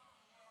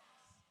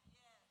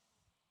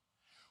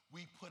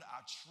 We put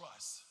our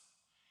trust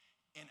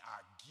in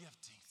our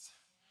giftings,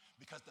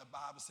 because the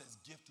Bible says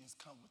giftings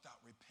come without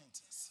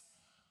repentance.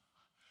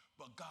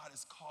 But God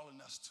is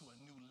calling us to a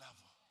new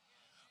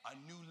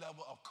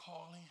level of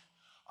calling,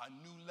 a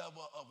new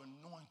level of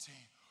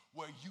anointing,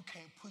 where you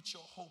can't put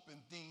your hope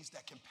in things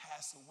that can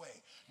pass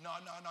away. No,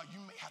 you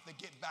may have to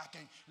get back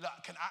and,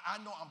 I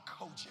know I'm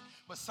coaching,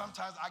 but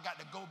sometimes I got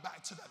to go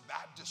back to the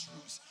Baptist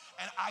roots,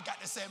 and I got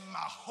to say my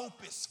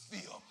hope is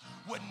filled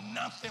with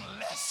nothing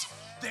less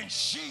than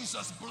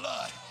Jesus'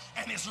 blood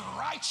and his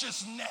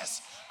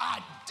righteousness.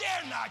 I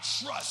dare not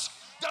trust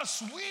the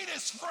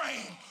sweetest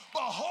frame,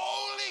 but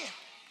wholly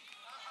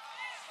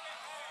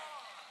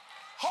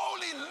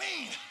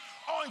lean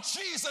on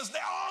Jesus.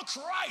 They're on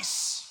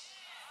Christ.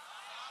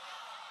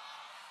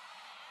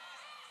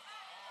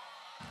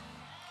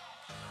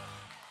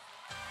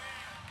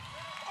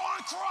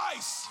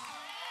 Christ.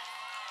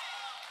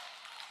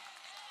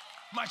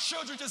 My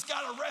children just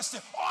got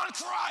arrested. On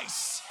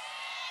Christ.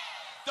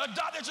 The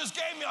doctor just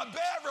gave me a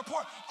bad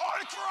report.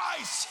 On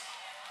Christ.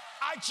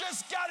 I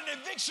just got an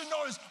eviction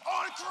notice.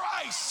 On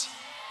Christ.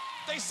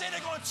 They say they're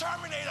going to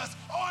terminate us.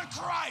 On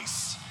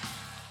Christ.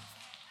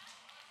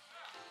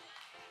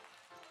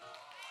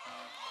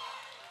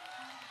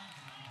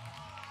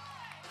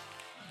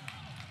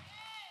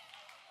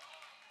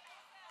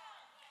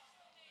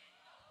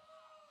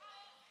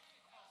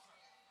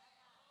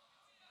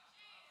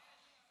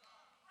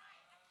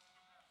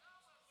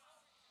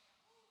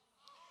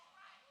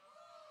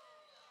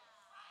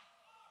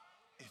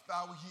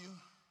 I were you,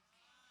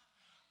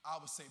 I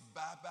would say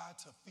bye-bye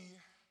to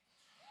fear.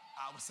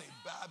 I would say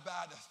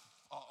bye-bye to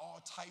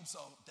all types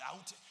of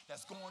doubt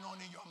that's going on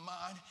in your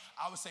mind.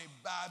 I would say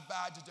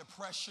bye-bye to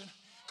depression.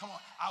 Come on,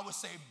 I would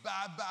say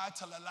bye-bye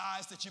to the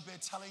lies that you've been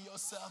telling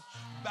yourself.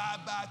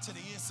 Bye-bye to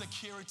the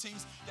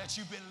insecurities that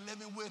you've been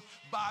living with.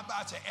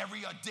 Bye-bye to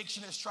every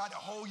addiction that's trying to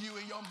hold you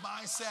in your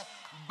mindset.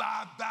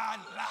 Bye-bye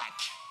lack.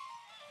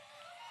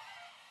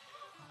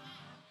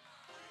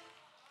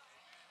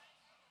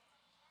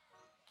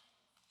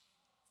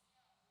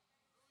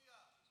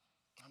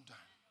 I'm done.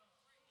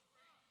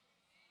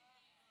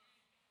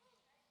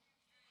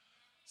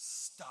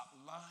 Stop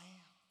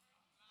lying.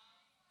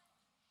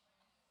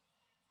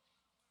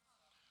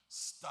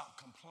 Stop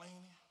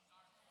complaining.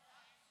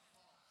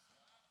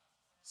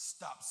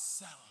 Stop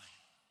settling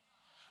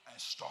and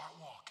start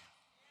walking.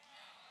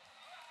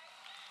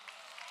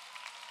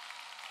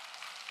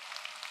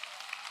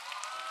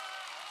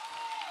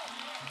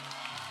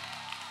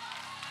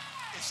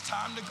 It's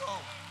time to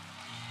go.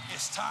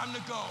 It's time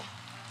to go.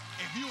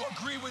 If you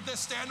agree with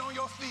this, stand on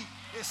your feet.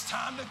 It's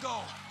time to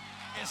go.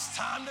 It's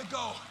time to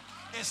go.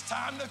 It's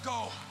time to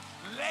go.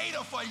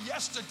 Later for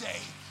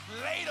yesterday.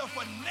 Later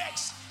for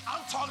next.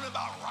 I'm talking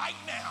about right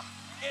now.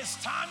 It's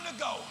time to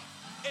go.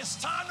 It's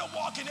time to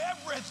walk in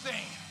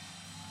everything.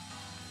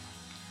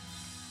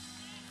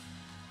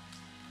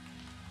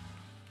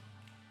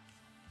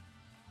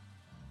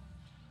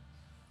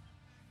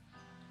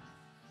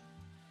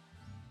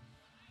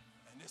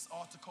 And this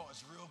altar call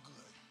is real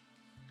good.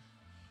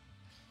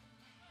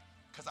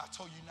 Because I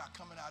told you you're not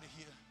coming out of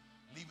here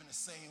leaving the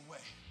same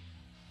way.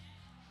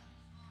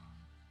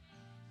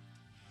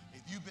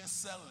 If you've been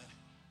selling,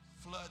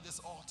 flood this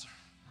altar.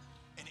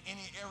 In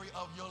any area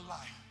of your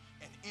life,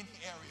 in any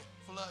area,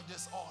 flood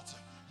this altar.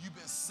 You've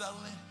been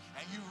selling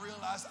and you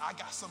realize I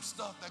got some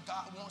stuff that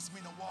God wants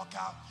me to walk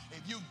out.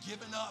 If you've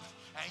given up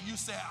and you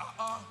say,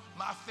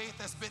 my faith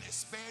has been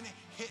expanding,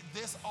 hit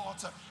this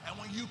altar. And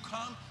when you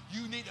come,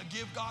 you need to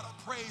give God a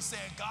praise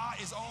saying, God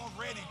is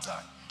already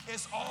done.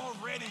 It's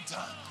already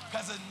done.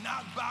 Because it's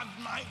not by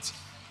might,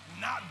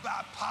 not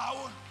by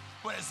power,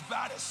 but it's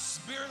by the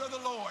Spirit of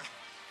the Lord.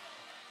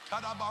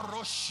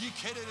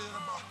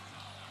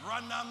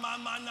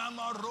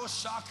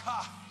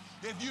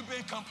 If you've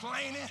been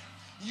complaining,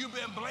 you've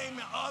been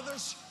blaming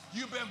others,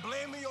 you've been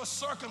blaming your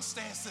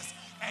circumstances,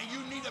 and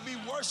you need to be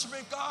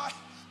worshiping God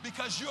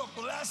because you're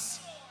blessed,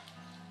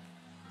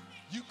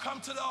 you come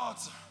to the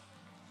altar.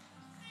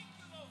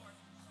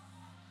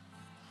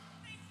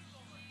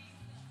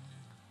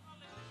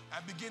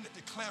 And begin to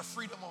declare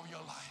freedom over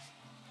your life.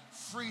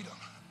 Freedom.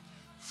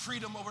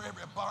 Freedom over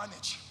every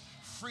bondage.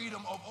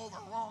 Freedom over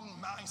wrong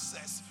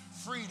mindsets.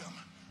 Freedom.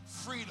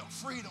 Freedom,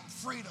 freedom,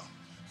 freedom,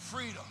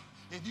 freedom.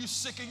 If you're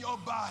sick in your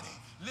body,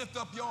 lift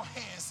up your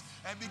hands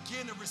and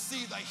begin to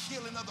receive the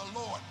healing of the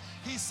Lord.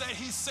 He said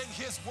he sent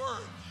his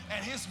word,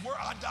 and his word,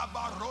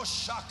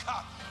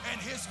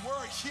 and his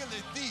word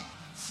healeth thee.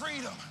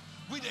 Freedom.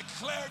 We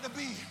declare to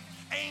be.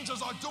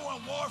 Angels are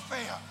doing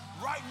warfare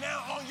right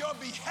now on your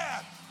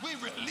behalf. We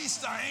release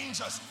the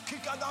angels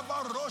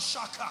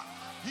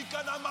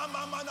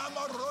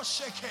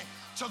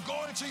to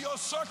go into your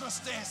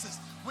circumstances.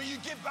 When you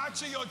get back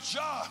to your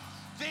job,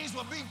 things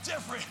will be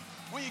different.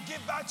 When you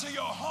get back to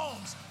your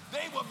homes,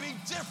 they will be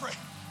different.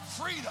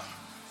 Freedom,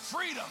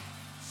 freedom,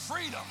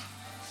 freedom,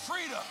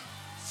 freedom,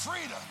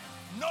 freedom.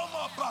 No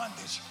more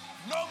bondage,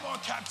 no more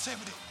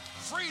captivity.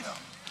 Freedom,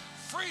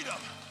 freedom,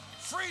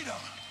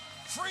 freedom,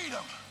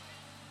 freedom.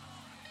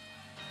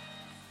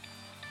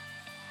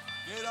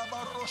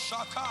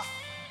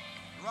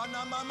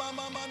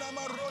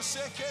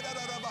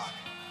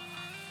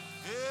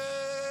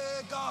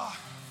 Hey, God.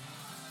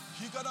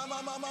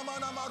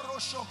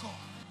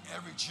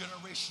 Every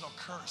generational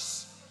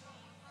curse,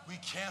 we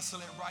cancel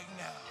it right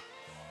now.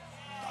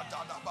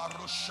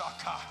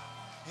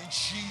 In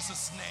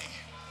Jesus' name.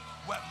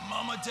 What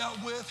mama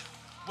dealt with,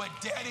 what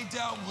daddy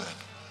dealt with,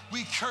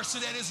 we curse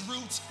it at its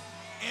roots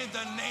in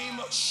the name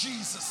of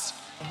Jesus.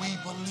 We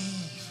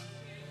believe.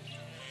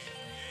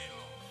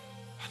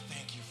 I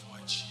thank you for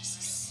it,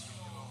 Jesus.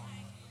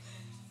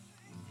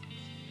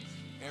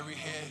 Every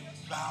head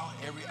bowed,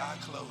 every eye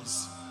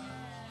closed.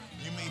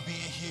 You may be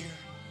in here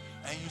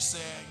and you say,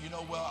 you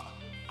know, well,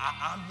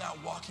 I'm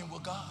not walking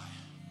with God.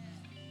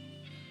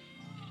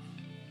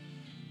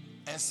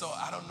 And so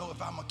I don't know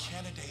if I'm a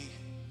candidate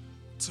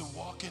to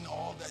walk in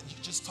all that you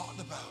just talked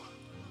about.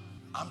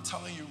 I'm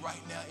telling you right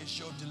now, it's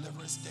your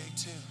deliverance day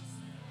too.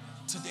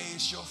 Today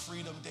is your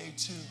freedom day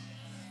too.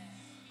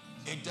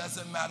 It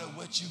doesn't matter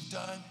what you've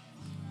done.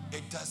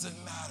 It doesn't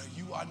matter.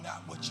 You are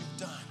not what you've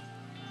done.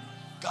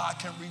 God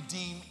can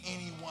redeem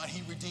anyone.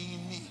 He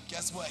redeemed me.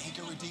 Guess what? He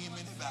can redeem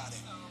anybody.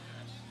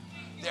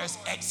 There's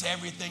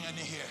everything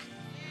under here.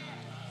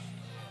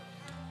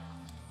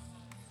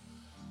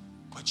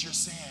 But you're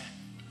saying,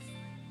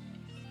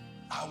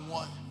 I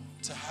want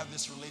to have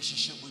this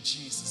relationship with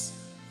Jesus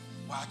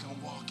where I can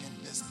walk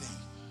in this thing.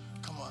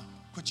 Come on,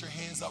 put your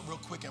hands up real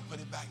quick and put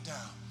it back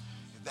down.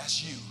 If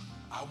that's you,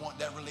 I want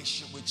that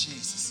relationship with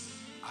Jesus.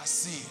 I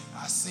see it.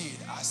 I see it.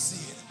 I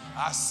see it.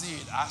 I see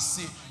it. I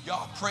see it.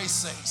 Y'all pray,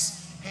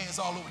 saints. Hands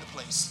all over the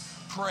place.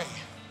 Pray.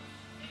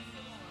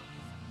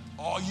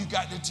 All you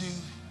got to do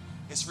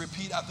is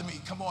repeat after me.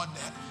 Come on,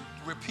 Dad.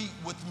 Repeat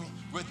with me,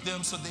 with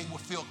them, so they will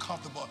feel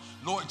comfortable.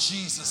 Lord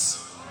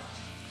Jesus,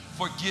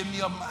 forgive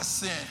me of my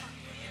sin.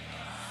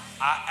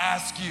 I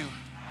ask you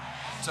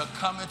to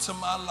come into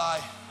my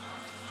life.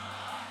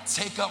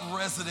 Take up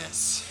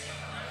residence.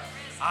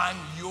 I'm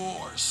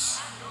yours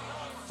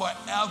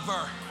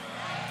forever.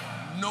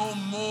 No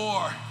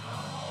more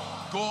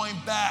going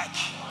back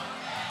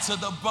to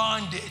the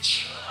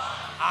bondage.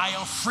 I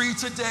am free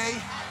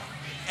today.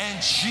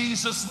 In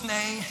Jesus'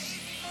 name,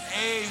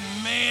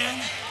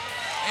 amen.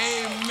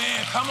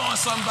 Amen. Come on,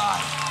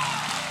 somebody.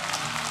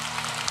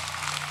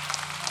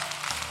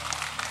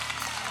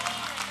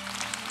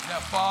 Now,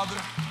 Father,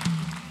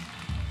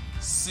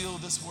 seal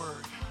this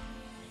word,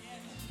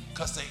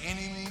 because the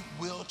enemy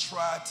will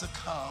try to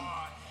come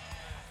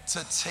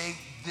to take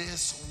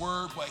this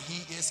word, but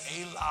he is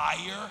a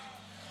liar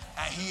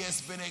and he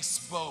has been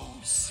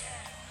exposed.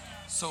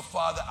 So,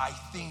 Father, I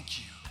thank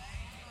you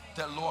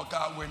that, Lord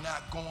God, we're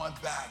not going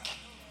back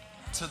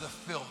to the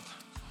filth,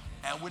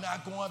 and we're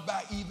not going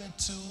back even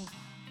to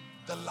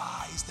the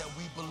lies that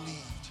we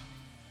believed.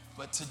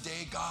 But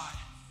today, God,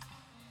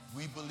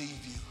 we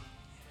believe you.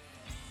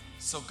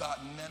 So, God,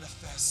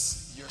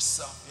 manifest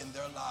yourself in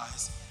their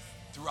lives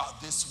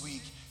throughout this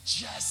week,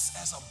 just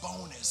as a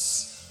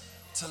bonus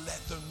to let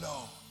them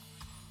know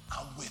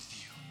I'm with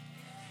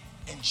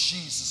you. In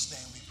Jesus'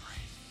 name we pray.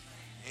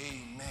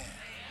 Amen.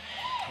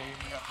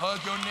 Amen. Hug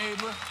your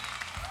neighbor.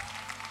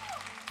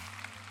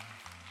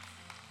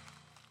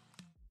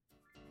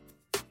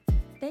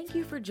 Thank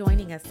you for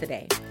joining us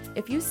today.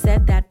 If you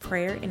said that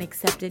prayer and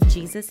accepted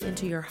Jesus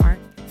into your heart,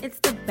 it's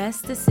the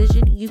best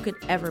decision you could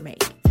ever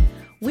make.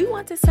 We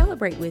want to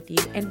celebrate with you,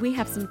 and we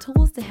have some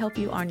tools to help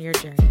you on your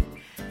journey.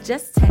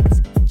 Just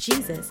text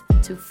Jesus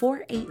to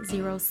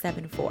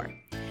 48074.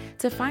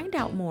 To find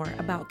out more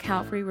about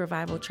Calvary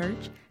Revival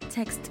Church,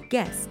 text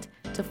GUEST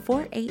to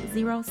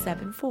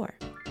 48074.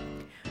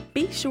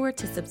 Be sure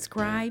to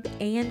subscribe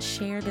and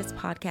share this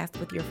podcast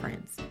with your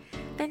friends.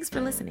 Thanks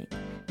for listening.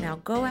 Now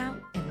go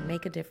out and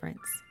make a difference.